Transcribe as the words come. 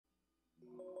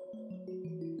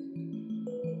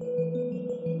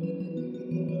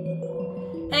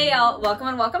Hey y'all, welcome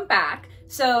and welcome back.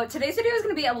 So today's video is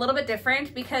going to be a little bit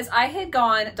different because I had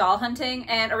gone doll hunting,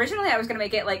 and originally I was going to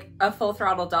make it like a full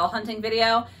throttle doll hunting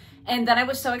video, and then I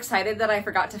was so excited that I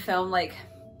forgot to film like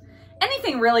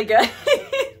anything really good.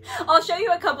 I'll show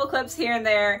you a couple clips here and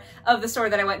there of the store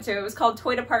that I went to. It was called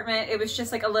Toy Department. It was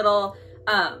just like a little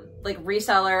like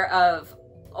reseller of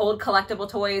old collectible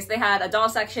toys. They had a doll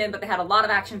section, but they had a lot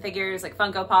of action figures like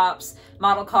Funko Pops,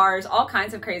 model cars, all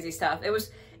kinds of crazy stuff. It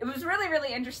was really,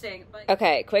 really interesting. But...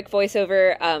 Okay, quick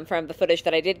voiceover from the footage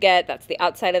that I did get. That's the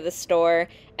outside of the store.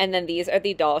 And then these are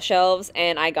the doll shelves.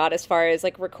 And I got as far as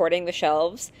like recording the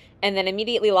shelves and then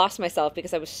immediately lost myself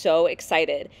because I was so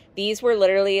excited. These were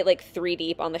literally like 3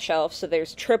 deep on the shelf. So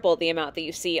there's triple the amount that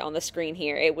you see on the screen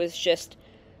here. It was just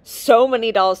so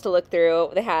many dolls to look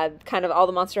through. They had kind of all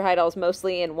the Monster High dolls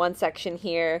mostly in one section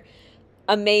here.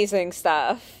 Amazing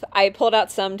stuff. I pulled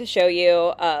out some to show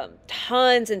you.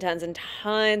 Tons and tons and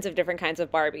tons of different kinds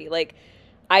of Barbie. Like,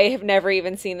 I have never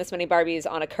even seen this many Barbies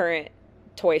on a current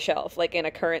toy shelf, like in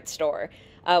a current store.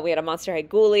 We had a Monster High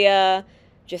Ghoulia.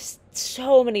 Just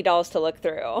so many dolls to look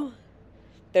through.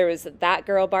 There was that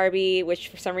girl Barbie, which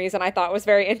for some reason I thought was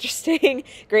very interesting.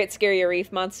 Great Scary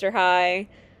Reef Monster High.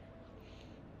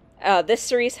 This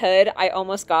Cerise hood I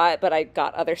almost got, but I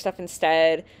got other stuff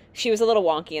instead. She was a little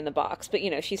wonky in the box, but,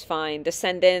 you know, she's fine.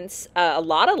 Descendants, a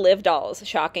lot of Liv dolls,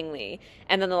 shockingly.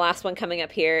 And then the last one coming up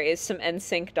here is some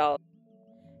NSYNC dolls.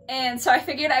 And so I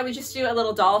figured I would just do a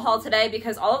little doll haul today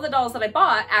because all of the dolls that I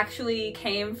bought actually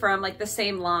came from, like, the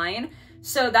same line.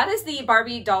 So that is the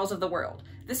Barbie Dolls of the World.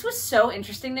 This was so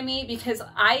interesting to me because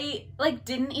I, like,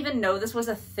 didn't even know this was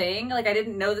a thing. Like, I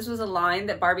didn't know this was a line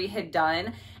that Barbie had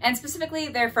done. And specifically,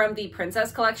 they're from the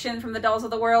Princess collection from the Dolls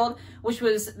of the World, which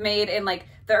was made in, like,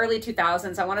 the early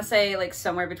 2000s. I want to say, like,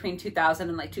 somewhere between 2000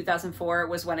 and, like, 2004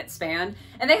 was when it spanned.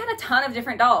 And they had a ton of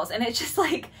different dolls. And it just,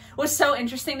 like, was so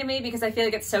interesting to me because I feel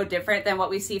like it's so different than what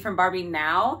we see from Barbie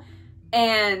now.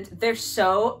 And they're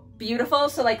so beautiful.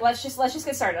 So, like, let's just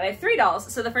get started. I have 3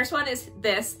 dolls. So the first one is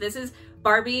this. This is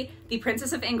Barbie, the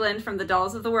Princess of England from the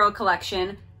Dolls of the World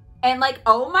collection. And, like,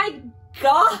 oh my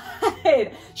God,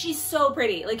 she's so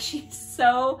pretty. Like, she's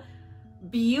so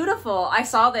beautiful. I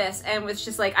saw this and was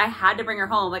just like, I had to bring her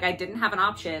home. Like, I didn't have an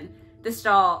option. This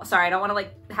doll, sorry, I don't want to,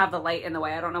 like, have the light in the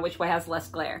way. I don't know which way has less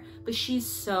glare, but she's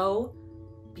so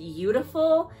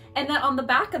beautiful. And then on the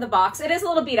back of the box, it is a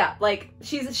little beat up. Like,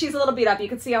 she's a little beat up. You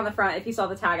can see on the front, if you saw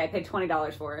the tag, I paid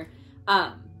 $20 for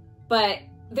her. But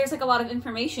there's, like, a lot of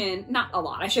information, not a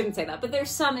lot, I shouldn't say that, but there's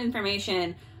some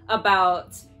information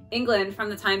about England from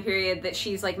the time period that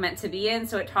she's, like, meant to be in.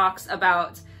 So it talks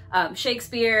about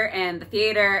Shakespeare and the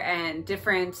theater and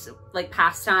different, like,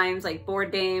 pastimes, like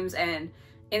board games and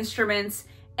instruments.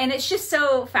 And it's just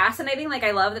so fascinating. Like,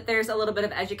 I love that there's a little bit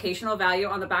of educational value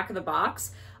on the back of the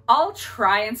box. I'll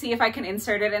try and see if I can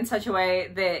insert it in such a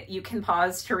way that you can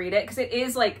pause to read it, because it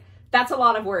is, like, that's a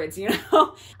lot of words, you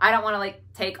know? I don't want to, like,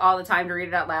 take all the time to read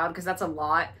it out loud because that's a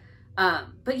lot.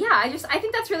 But yeah, I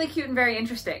think that's really cute and very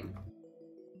interesting.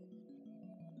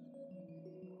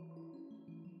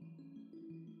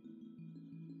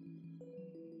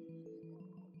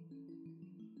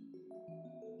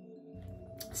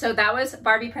 So that was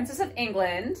Barbie, Princess of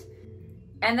England.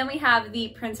 And then we have the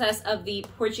Princess of the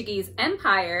Portuguese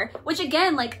Empire, which,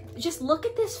 again, like, just look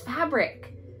at this fabric.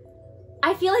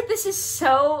 I feel like this is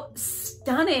so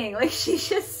stunning. Like, she's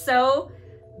just so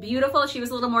beautiful. She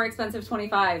was a little more expensive,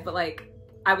 $25, but, like,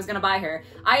 I was gonna buy her.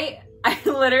 I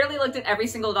literally looked at every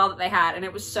single doll that they had, and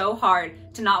it was so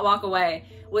hard to not walk away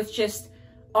with just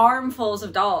armfuls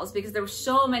of dolls because there were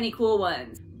so many cool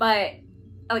ones. But,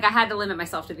 like, I had to limit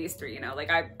myself to these 3, you know? Like,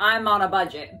 I'm on a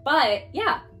budget. But,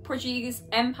 yeah, Portuguese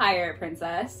Empire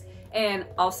Princess. And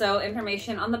also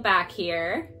information on the back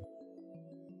here.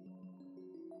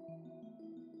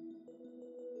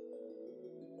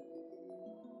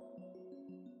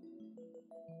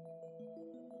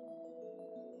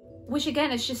 Which,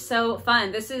 again, is just so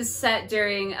fun. This is set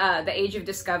during the Age of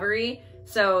Discovery.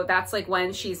 So that's, like,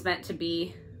 when she's meant to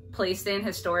be placed in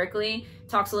historically.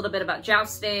 Talks a little bit about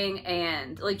jousting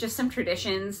and, like, just some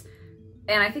traditions.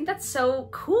 And I think that's so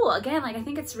cool. Again, like, I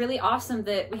think it's really awesome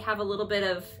that we have a little bit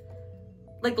of,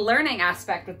 like, learning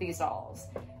aspect with these dolls.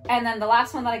 And then the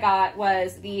last one that I got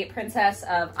was the Princess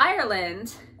of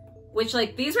Ireland, which,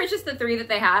 like, these were just the 3 that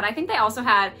they had. I think they also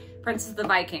had Princess of the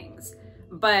Vikings,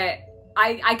 but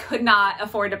I could not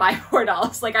afford to buy 4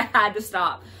 dolls. Like, I had to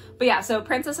stop. But yeah, so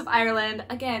Princess of Ireland,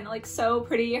 again, like, so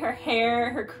pretty. Her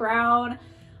hair, her crown.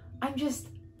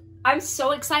 I'm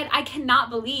so excited. I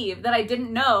cannot believe that I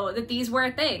didn't know that these were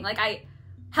a thing. Like,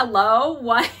 hello,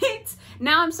 what?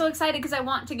 Now I'm so excited because I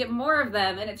want to get more of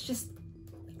them. And it's just,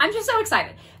 I'm just so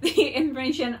excited. The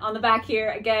information on the back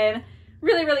here, again,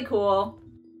 really, really cool.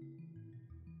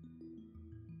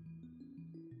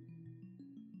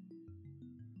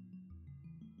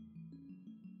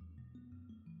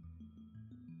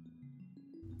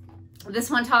 This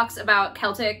one talks about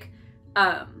Celtic,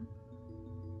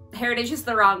 heritage is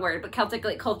the wrong word, but Celtic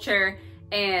like culture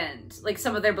and like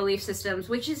some of their belief systems,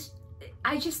 which is,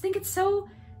 I just think it's so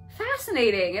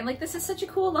fascinating. And like, this is such a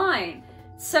cool line.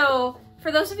 So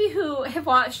for those of you who have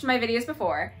watched my videos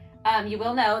before, you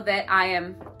will know that I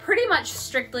am pretty much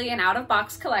strictly an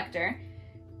out-of-box collector.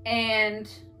 And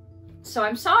so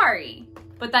I'm sorry,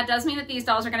 but that does mean that these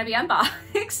dolls are going to be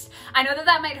unboxed. I know that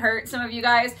that might hurt some of you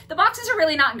guys. The boxes are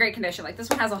really not in great condition. Like, this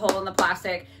one has a hole in the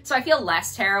plastic, so I feel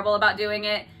less terrible about doing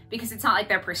it because it's not like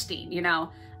they're pristine, you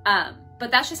know? But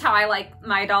that's just how I like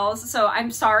my dolls. So I'm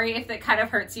sorry if it kind of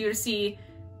hurts you to see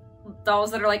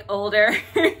dolls that are like older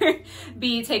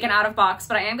be taken out of box,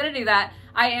 but I am going to do that.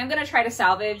 I am going to try to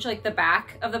salvage like the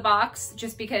back of the box,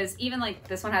 just because even like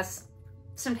this one has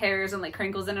some tears and like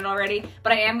crinkles in it already,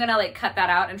 but I am gonna like cut that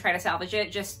out and try to salvage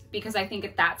it, just because I think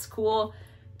if that's cool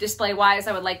display wise,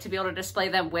 I would like to be able to display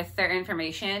them with their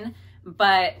information.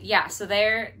 But yeah, so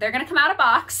they're gonna come out of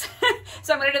box.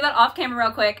 So I'm gonna do that off camera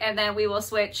real quick, and then we will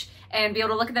switch and be able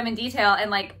to look at them in detail. And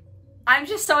like, I'm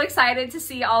just so excited to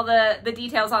see all the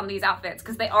details on these outfits,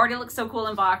 because they already look so cool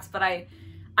in box, but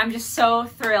I'm just so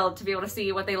thrilled to be able to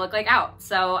see what they look like out.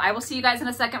 So I will see you guys in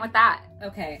a second with that.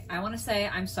 Okay, I want to say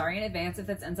I'm sorry in advance if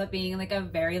this ends up being like a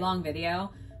very long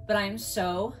video, but I'm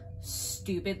so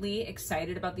stupidly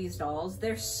excited about these dolls.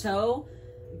 They're so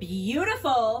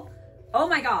beautiful. Oh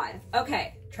my God.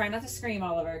 Okay, try not to scream,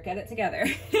 Oliver. Get it together.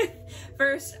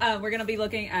 First, we're going to be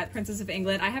looking at Princess of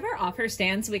England. I have her off her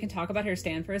stand so we can talk about her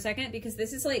stand for a second, because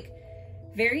this is like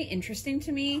very interesting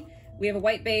to me. We have a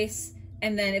white base,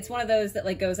 and then it's one of those that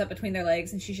like goes up between their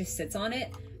legs and she just sits on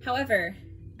it. However,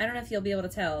 I don't know if you'll be able to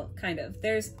tell, kind of.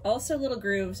 There's also little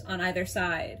grooves on either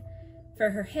side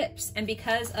for her hips. And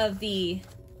because of the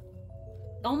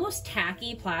almost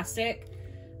tacky plastic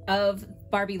of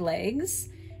Barbie legs,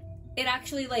 it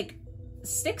actually like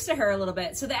sticks to her a little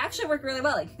bit. So they actually work really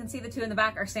well. Like, you can see the two in the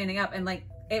back are standing up, and like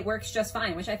it works just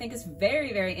fine, which I think is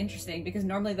very, very interesting, because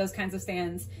normally those kinds of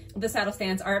stands, the saddle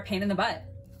stands, are a pain in the butt.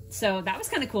 So that was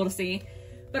kind of cool to see.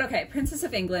 But okay, Princess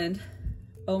of England.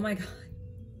 Oh my God.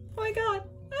 Oh my God.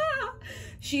 Ah!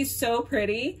 She's so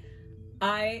pretty.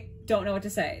 I don't know what to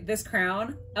say. This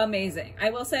crown, amazing. I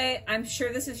will say, I'm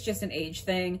sure this is just an age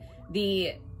thing.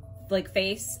 The like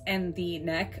face and the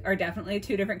neck are definitely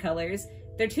two different colors.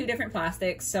 They're two different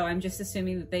plastics, so I'm just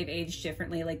assuming that they've aged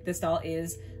differently. Like, this doll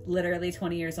is literally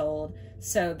 20 years old,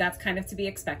 so that's kind of to be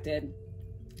expected.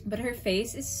 But her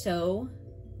face is so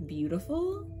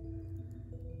beautiful.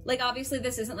 Like, obviously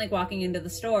this isn't like walking into the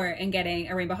store and getting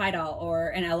a Rainbow High doll or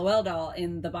an LOL doll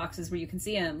in the boxes where you can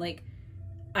see them. Like,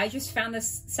 I just found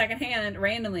this secondhand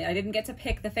randomly. I didn't get to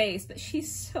pick the face, but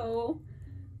she's so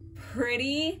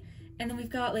pretty. And then we've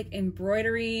got like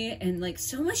embroidery and like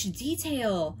so much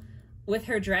detail with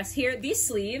her dress here. These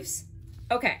sleeves,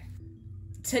 okay,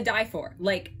 to die for.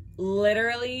 Like,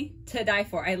 literally to die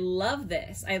for. I love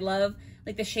this. I love,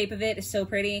 like, the shape of it is so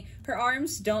pretty. Her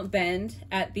arms don't bend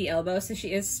at the elbow, so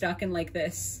she is stuck in like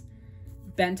this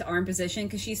bent arm position,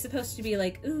 because she's supposed to be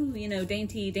like, ooh, you know,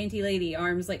 dainty, dainty lady,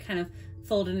 arms like kind of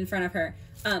folded in front of her.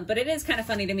 But it is kind of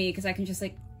funny to me because I can just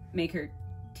like make her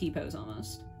T-pose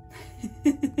almost.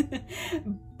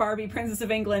 Barbie, Princess of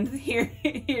England, here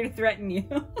to threaten you.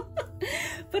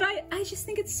 But I just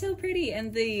think it's so pretty,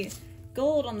 and the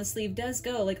gold on the sleeve does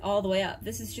go like all the way up.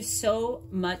 This is just so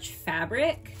much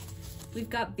fabric. We've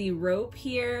got the rope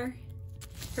here.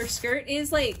 Her skirt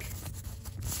is like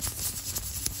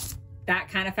that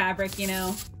kind of fabric, you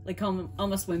know, like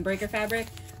almost windbreaker fabric.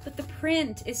 But the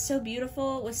print is so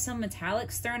beautiful with some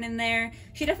metallics thrown in there.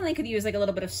 She definitely could use like a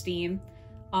little bit of steam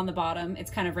on the bottom.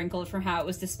 It's kind of wrinkled from how it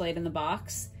was displayed in the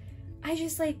box.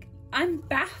 I'm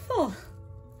baffled.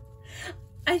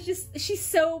 She's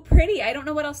so pretty. I don't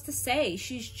know what else to say.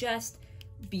 She's just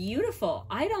beautiful.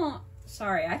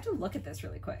 Sorry, I have to look at this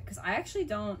really quick because I actually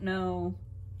don't know.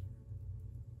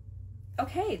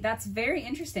 Okay, that's very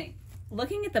interesting.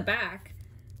 Looking at the back,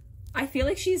 I feel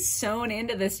like she's sewn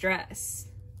into this dress.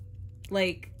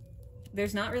 Like,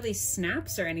 there's not really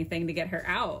snaps or anything to get her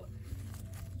out.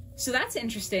 So that's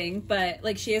interesting, but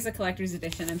like, she is a collector's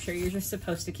edition. I'm sure you're just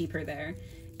supposed to keep her there.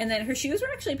 And then her shoes were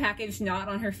actually packaged not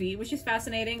on her feet, which is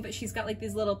fascinating, but she's got like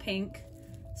these little pink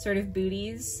sort of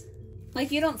booties.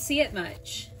 Like, you don't see it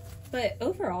much, but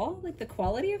overall, like the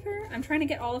quality of her, I'm trying to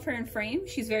get all of her in frame.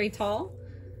 She's very tall.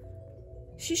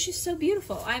 She's just so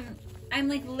beautiful. I'm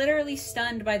like literally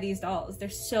stunned by these dolls. They're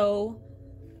so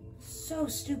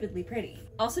stupidly pretty.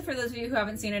 Also, for those of you who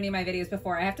haven't seen any of my videos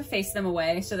before, I have to face them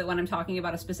away so that when I'm talking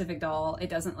about a specific doll, it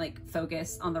doesn't like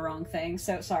focus on the wrong thing.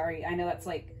 So sorry, I know that's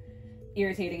like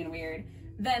irritating and weird.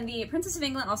 Then the Princess of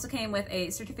England also came with a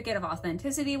certificate of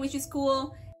authenticity, which is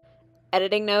cool.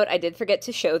 Editing note, I did forget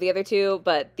to show the other two,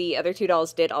 but the other two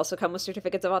dolls did also come with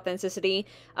certificates of authenticity.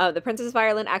 The Princess of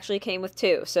Ireland actually came with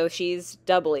 2, so she's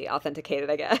doubly authenticated,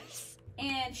 I guess.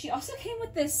 And she also came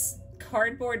with this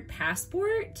cardboard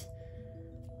passport.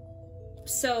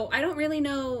 So I don't really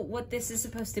know what this is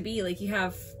supposed to be. Like, you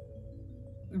have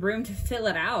room to fill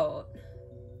it out.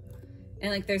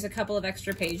 And like there's a couple of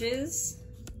extra pages.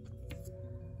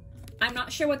 I'm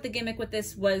not sure what the gimmick with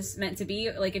this was meant to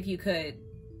be. Like if you could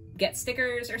get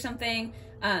stickers or something.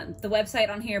 The website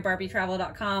on here,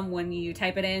 barbietravel.com, when you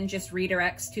type it in, just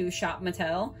redirects to Shop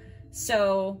Mattel.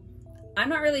 So I'm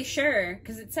not really sure,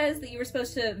 because it says that you were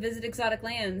supposed to visit exotic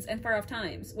lands and far off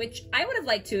times, which I would have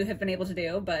liked to have been able to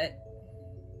do, but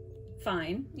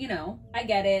fine. You know, I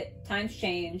get it. Times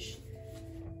change.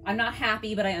 I'm not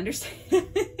happy, but I understand.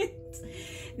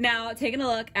 Now, taking a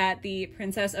look at the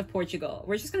Princess of Portugal.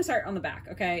 We're just going to start on the back,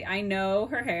 okay? I know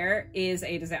her hair is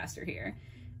a disaster here.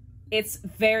 It's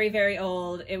very, very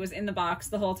old. It was in the box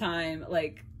the whole time.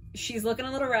 Like, she's looking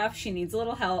a little rough. She needs a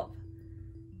little help.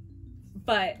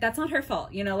 But that's not her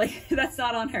fault, you know? Like, that's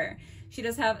not on her. She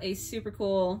does have a super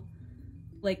cool,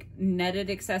 like, netted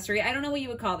accessory. I don't know what you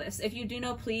would call this. If you do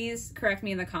know, please correct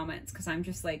me in the comments, because I'm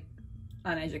just, like,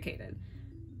 uneducated.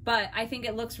 But I think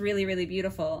it looks really, really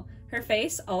beautiful. Her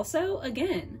face also,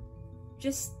 again,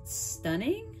 just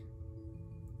stunning.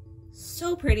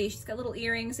 So pretty. She's got little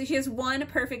earrings. She has one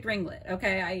perfect ringlet,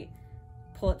 okay? I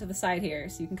pull it to the side here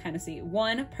so you can kind of see.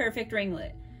 One perfect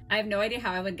ringlet. I have no idea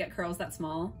how I would get curls that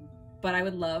small, but I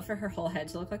would love for her whole head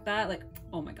to look like that. Like,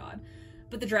 oh my God.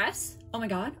 But the dress, oh my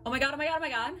God. Oh my God, oh my God, oh my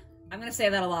God. I'm gonna say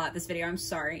that a lot this video, I'm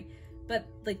sorry. But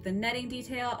like the netting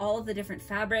detail, all of the different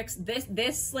fabrics,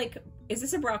 this like, is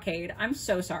this a brocade? I'm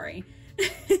so sorry.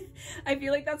 I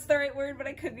feel like that's the right word, but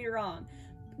I could be wrong.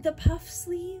 The puff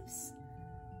sleeves,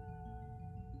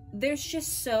 there's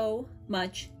just so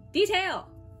much detail.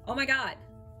 Oh my God.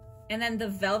 And then the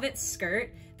velvet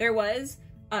skirt, there was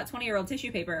 20-year-old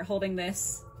tissue paper holding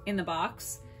this in the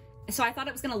box. So I thought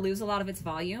it was gonna lose a lot of its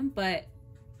volume, but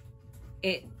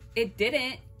it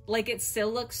didn't. Like, it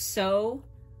still looks so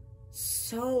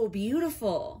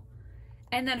beautiful.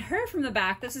 And then her from the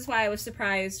back, this is why I was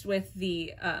surprised with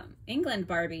the England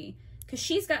Barbie, because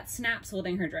she's got snaps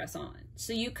holding her dress on.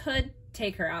 So you could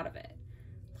take her out of it.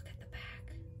 Look at the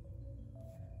back.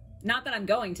 Not that I'm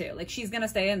going to, like, she's gonna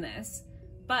stay in this,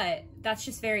 but that's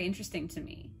just very interesting to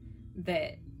me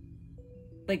that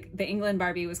like the England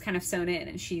Barbie was kind of sewn in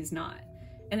and she's not.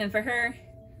 And then for her,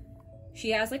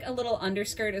 she has like a little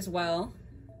underskirt as well.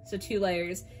 So 2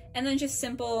 layers, and then just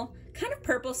simple kind of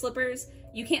purple slippers.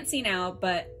 You can't see now,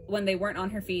 but when they weren't on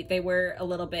her feet, they were a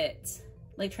little bit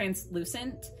like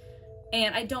translucent.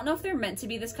 And I don't know if they're meant to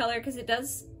be this color, because it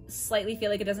does slightly feel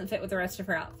like it doesn't fit with the rest of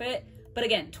her outfit. But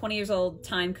again, 20 years old,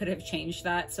 time could have changed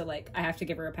that. So like, I have to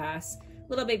give her a pass.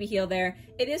 Little baby heel there.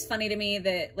 It is funny to me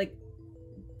that like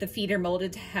the feet are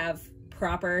molded to have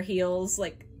proper heels,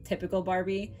 like typical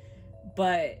Barbie,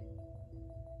 but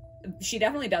she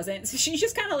definitely doesn't. So she's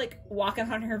just kind of like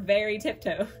walking on her very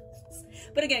tiptoes.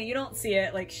 But again, you don't see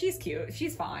it. Like, she's cute.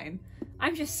 She's fine.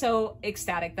 I'm just so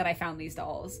ecstatic that I found these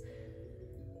dolls.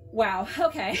 Wow.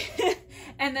 Okay.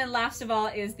 And then last of all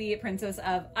is the Princess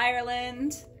of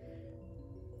Ireland.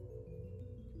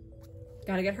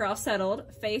 Gotta get her all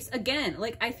settled. Face, again,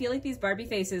 like, I feel like these Barbie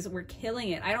faces were killing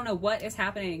it. I don't know what is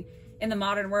happening in the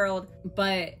modern world,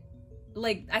 but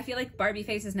like, I feel like Barbie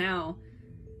faces now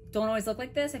don't always look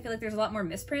like this. I feel like there's a lot more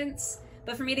misprints.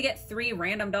 But for me to get 3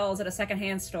 random dolls at a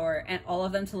secondhand store and all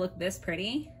of them to look this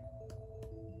pretty,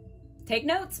 take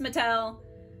notes, Mattel.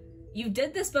 You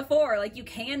did this before, like, you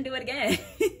can do it again.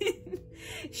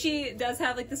 She does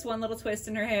have like this one little twist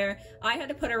in her hair. I had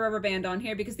to put a rubber band on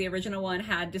here because the original one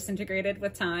had disintegrated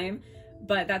with time,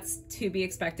 but that's to be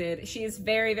expected. She is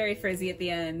very, very frizzy at the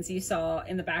ends. You saw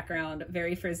in the background,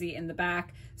 very frizzy in the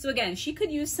back. So again, she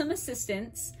could use some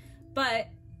assistance, but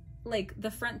like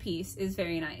the front piece is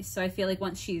very nice. So I feel like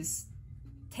once she's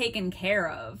taken care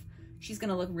of, she's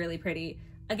gonna look really pretty.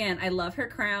 Again, I love her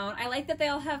crown. I like that they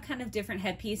all have kind of different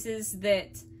headpieces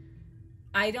that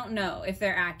I don't know if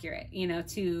they're accurate, you know,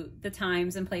 to the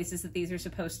times and places that these are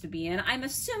supposed to be in. I'm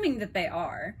assuming that they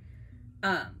are.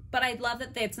 But I love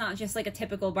that it's not just like a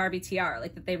typical Barbie tiara,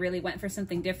 like that they really went for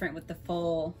something different with the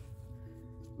full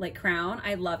like crown.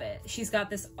 I love it. She's got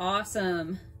this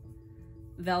awesome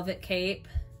velvet cape.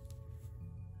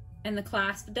 And the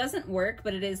clasp doesn't work,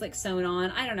 but it is like sewn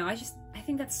on. I don't know, I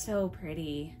think that's so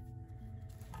pretty.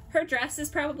 Her dress is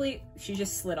probably, she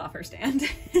just slid off her stand.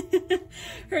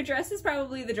 Her dress is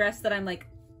probably the dress that I'm like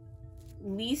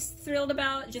least thrilled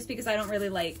about, just because I don't really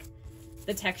like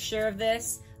the texture of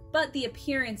this, but the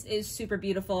appearance is super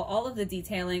beautiful. All of the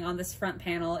detailing on this front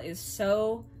panel is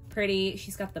so pretty.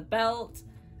 She's got the belt.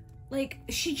 Like,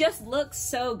 she just looks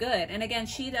so good. And again,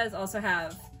 she does also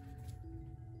have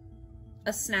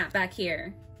a snap back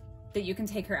here that you can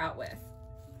take her out with.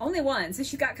 Only one, so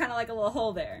she's got kind of like a little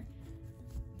hole there.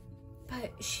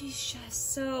 But she's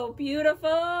just so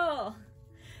beautiful.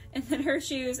 And then her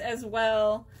shoes as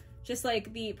well, just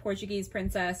like the Portuguese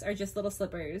princess, are just little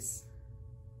slippers.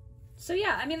 So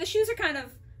yeah, I mean, the shoes are kind of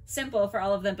simple for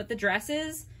all of them, but the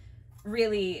dresses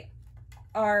really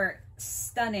are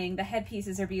stunning. The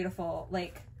headpieces are beautiful.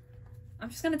 Like, I'm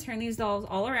just gonna turn these dolls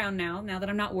all around now that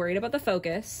I'm not worried about the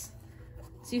focus,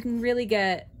 so you can really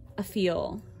get a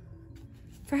feel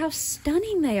for how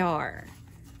stunning they are.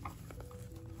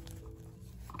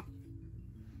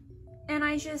 And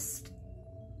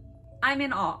I'm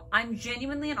in awe. I'm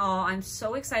genuinely in awe. I'm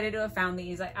so excited to have found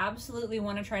these. I absolutely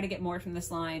want to try to get more from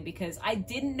this line because I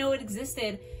didn't know it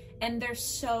existed, and they're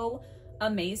so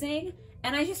amazing.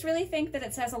 And I just really think that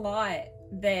it says a lot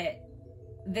that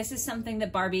this is something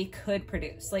that Barbie could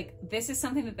produce. Like, this is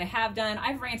something that they have done.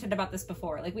 I've ranted about this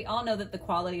before. Like, we all know that the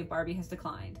quality of Barbie has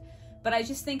declined, but I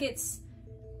just think it's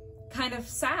kind of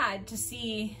sad to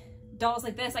see dolls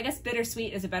like this. I guess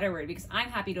bittersweet is a better word, because I'm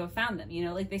happy to have found them, you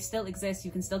know, like, they still exist.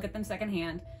 You can still get them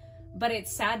secondhand, but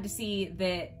it's sad to see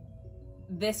that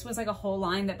this was like a whole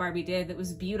line that Barbie did that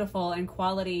was beautiful and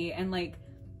quality, and like,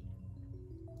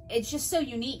 it's just so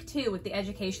unique too, with the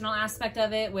educational aspect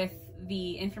of it, with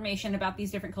the information about these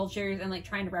different cultures and like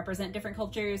trying to represent different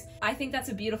cultures. I think that's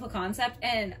a beautiful concept.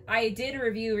 And I did a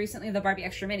review recently of the Barbie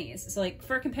Extra Minis. So like,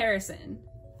 for comparison,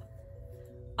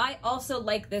 I also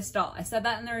like this doll. I said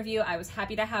that in the review. I was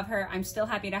happy to have her. I'm still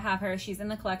happy to have her. She's in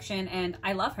the collection and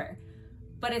I love her.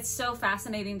 But it's so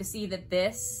fascinating to see that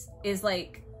this is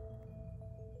like,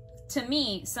 to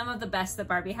me, some of the best that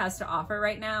Barbie has to offer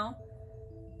right now.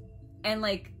 And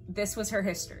like, this was her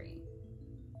history.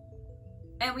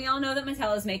 And we all know that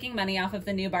Mattel is making money off of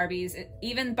the new Barbies,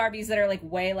 even Barbies that are like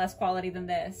way less quality than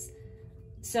this.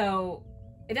 So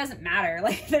it doesn't matter,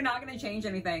 like, they're not gonna change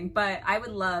anything, but I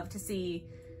would love to see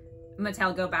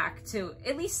Mattel go back to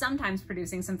at least sometimes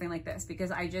producing something like this,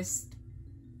 because I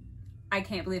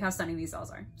can't believe how stunning these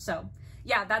dolls are. So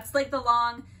yeah, that's like the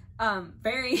long,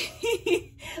 very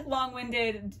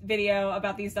long-winded video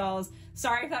about these dolls.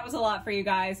 Sorry if that was a lot for you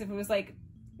guys, if it was like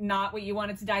not what you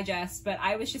wanted to digest, but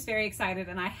I was just very excited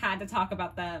and I had to talk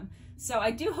about them. So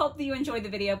I do hope that you enjoyed the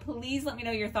video. Please let me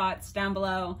know your thoughts down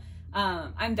below.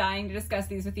 I'm dying to discuss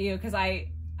these with you because I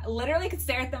literally could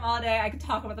stare at them all day. I could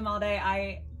talk about them all day.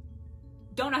 I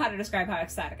don't know how to describe how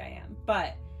ecstatic I am,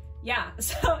 but yeah,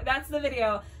 so that's the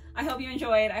video. I hope you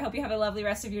enjoyed. I hope you have a lovely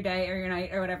rest of your day or your night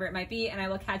or whatever it might be, and I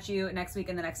will catch you next week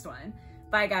in the next one.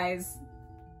 Bye guys.